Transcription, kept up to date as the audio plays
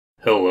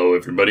Hello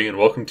everybody and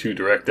welcome to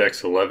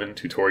DirectX 11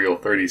 tutorial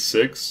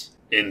 36.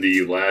 In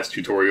the last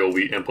tutorial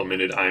we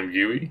implemented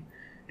ImGui.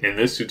 In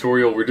this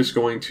tutorial we're just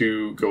going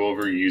to go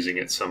over using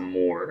it some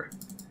more,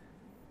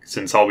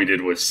 since all we did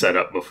was set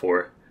up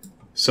before.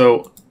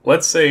 So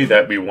let's say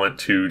that we want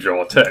to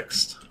draw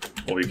text.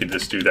 Well, we could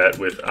just do that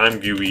with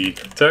ImGui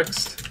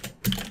text,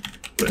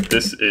 but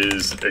this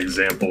is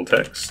example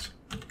text.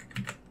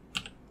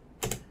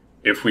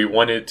 If we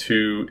wanted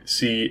to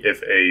see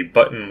if a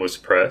button was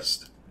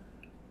pressed,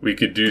 we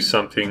could do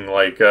something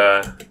like,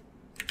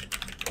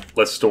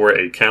 let's store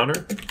a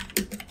counter.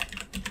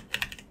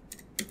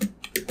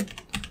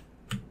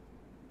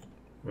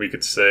 We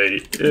could say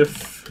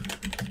if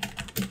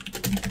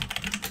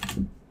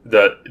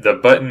the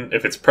button,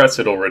 if it's pressed,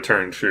 it'll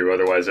return true,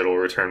 otherwise it'll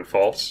return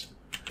false.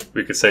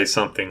 We could say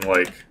something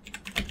like,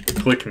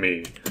 click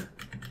me.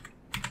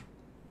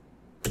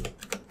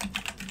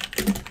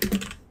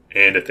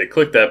 And if they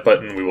click that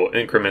button, we will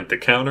increment the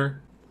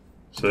counter.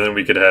 So then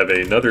we could have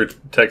another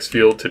text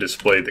field to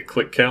display the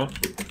click count.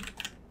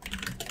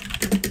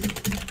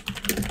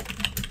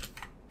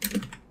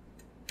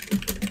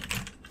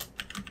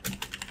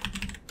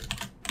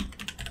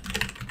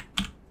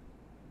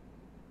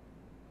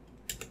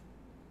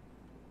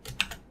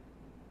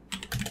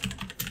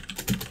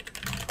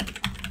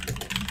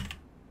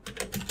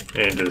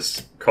 And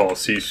just call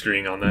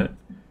CString on that.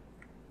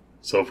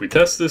 So if we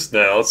test this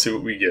now, let's see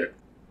what we get.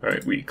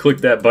 Alright, we click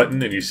that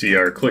button and you see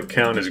our click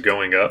count is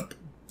going up.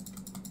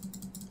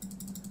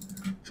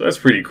 So that's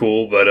pretty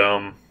cool, but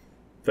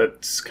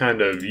that's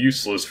kind of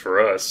useless for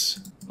us.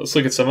 Let's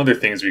look at some other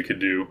things we could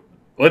do.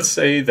 Let's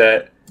say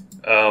that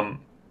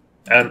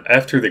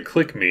after the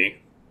click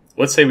me,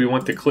 let's say we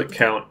want the click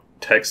count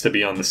text to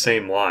be on the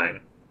same line.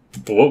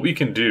 Well, what we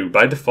can do,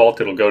 by default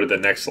it'll go to the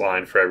next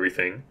line for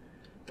everything,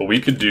 but we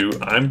could do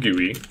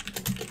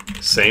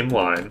ImGui, same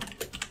line,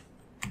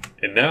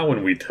 and now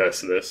when we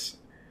test this,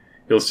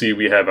 you'll see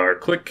we have our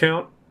click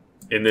count,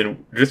 and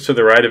then just to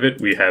the right of it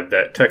we have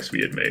that text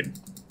we had made.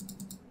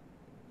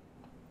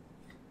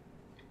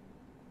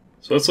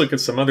 So let's look at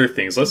some other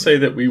things. Let's say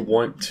that we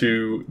want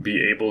to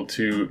be able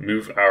to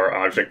move our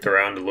object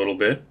around a little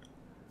bit.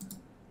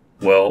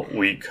 Well,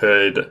 we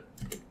could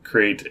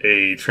create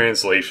a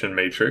translation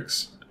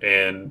matrix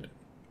and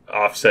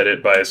offset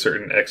it by a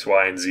certain x,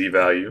 y, and z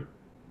value.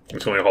 I'm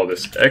just going to call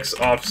this x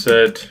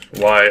offset,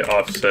 y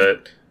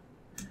offset,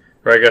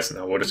 or I guess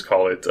no, we'll just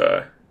call it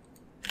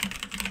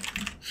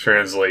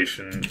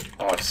translation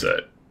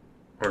offset.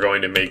 We're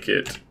going to make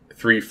it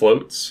 3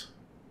 floats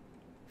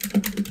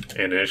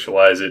and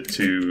initialize it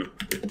to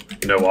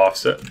no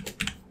offset.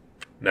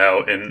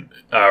 Now,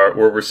 where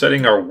we're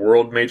setting our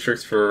world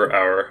matrix for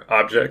our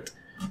object,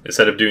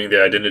 instead of doing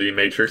the identity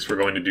matrix, we're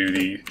going to do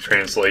the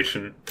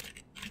translation,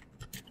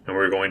 and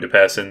we're going to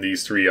pass in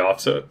these 3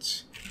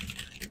 offsets.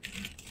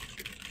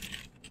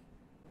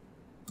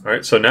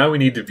 Alright, so now we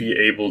need to be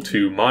able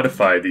to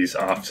modify these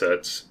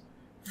offsets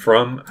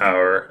from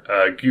our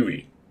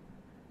GUI.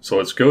 So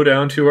let's go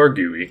down to our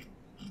GUI.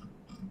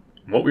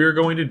 What we are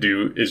going to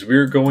do is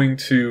we're going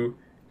to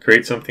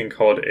create something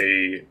called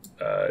a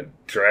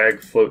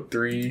drag float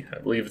 3, I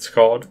believe it's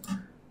called.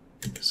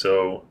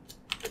 So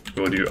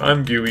we'll do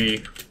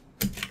ImGui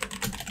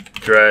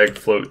drag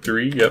float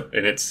 3, yep,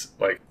 and it's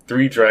like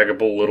 3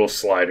 draggable little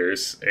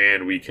sliders,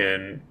 and we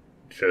can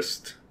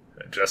just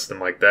adjust them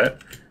like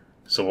that.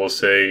 So we'll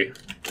say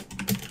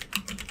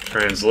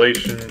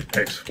translation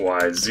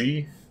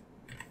XYZ.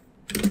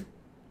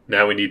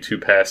 Now we need to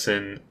pass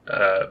in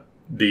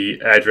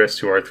the address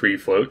to our 3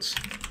 floats.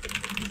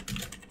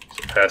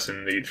 So pass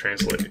in the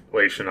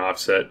translation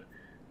offset.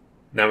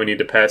 Now we need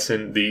to pass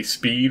in the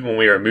speed when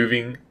we are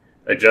moving,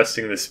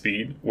 adjusting the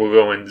speed. We'll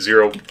go in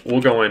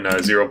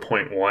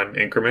 0.1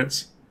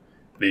 increments.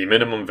 The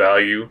minimum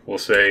value we'll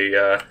say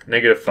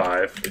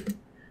 -5.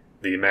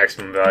 The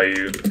maximum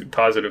value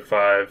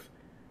 +5.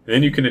 And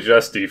then you can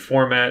adjust the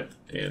format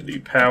and the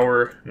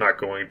power. I'm not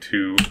going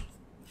to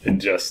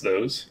adjust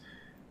those.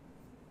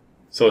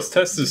 So let's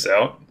test this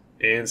out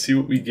and see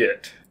what we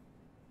get.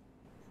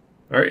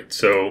 Alright,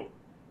 so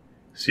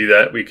see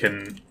that we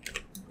can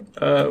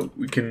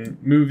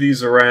move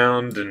these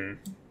around and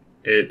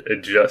it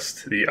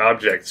adjusts the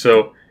object.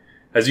 So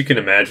as you can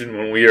imagine,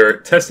 when we are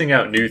testing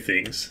out new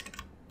things,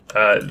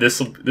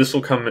 this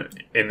will come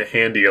in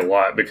handy a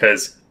lot,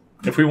 because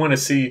if we want to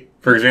see,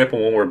 for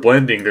example, when we're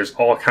blending, there's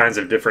all kinds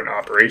of different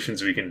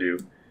operations we can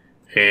do.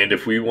 And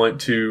if we want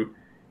to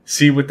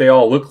see what they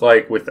all look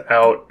like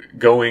without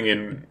going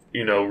and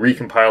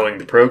recompiling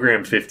the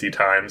program 50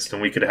 times, then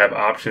we could have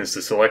options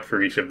to select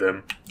for each of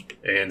them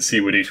and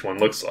see what each one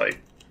looks like.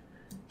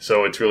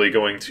 So it's really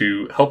going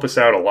to help us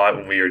out a lot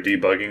when we are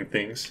debugging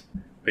things.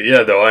 But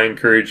yeah, though, I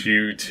encourage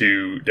you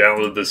to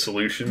download the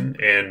solution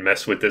and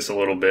mess with this a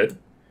little bit,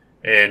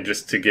 and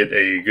just to get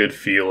a good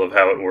feel of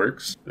how it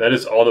works. That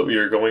is all that we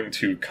are going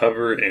to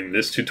cover in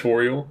this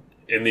tutorial.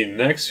 In the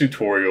next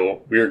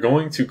tutorial, we are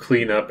going to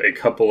clean up a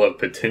couple of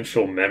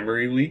potential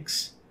memory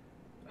leaks.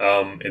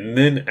 And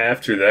then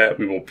after that,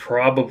 we will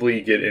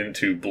probably get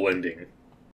into blending.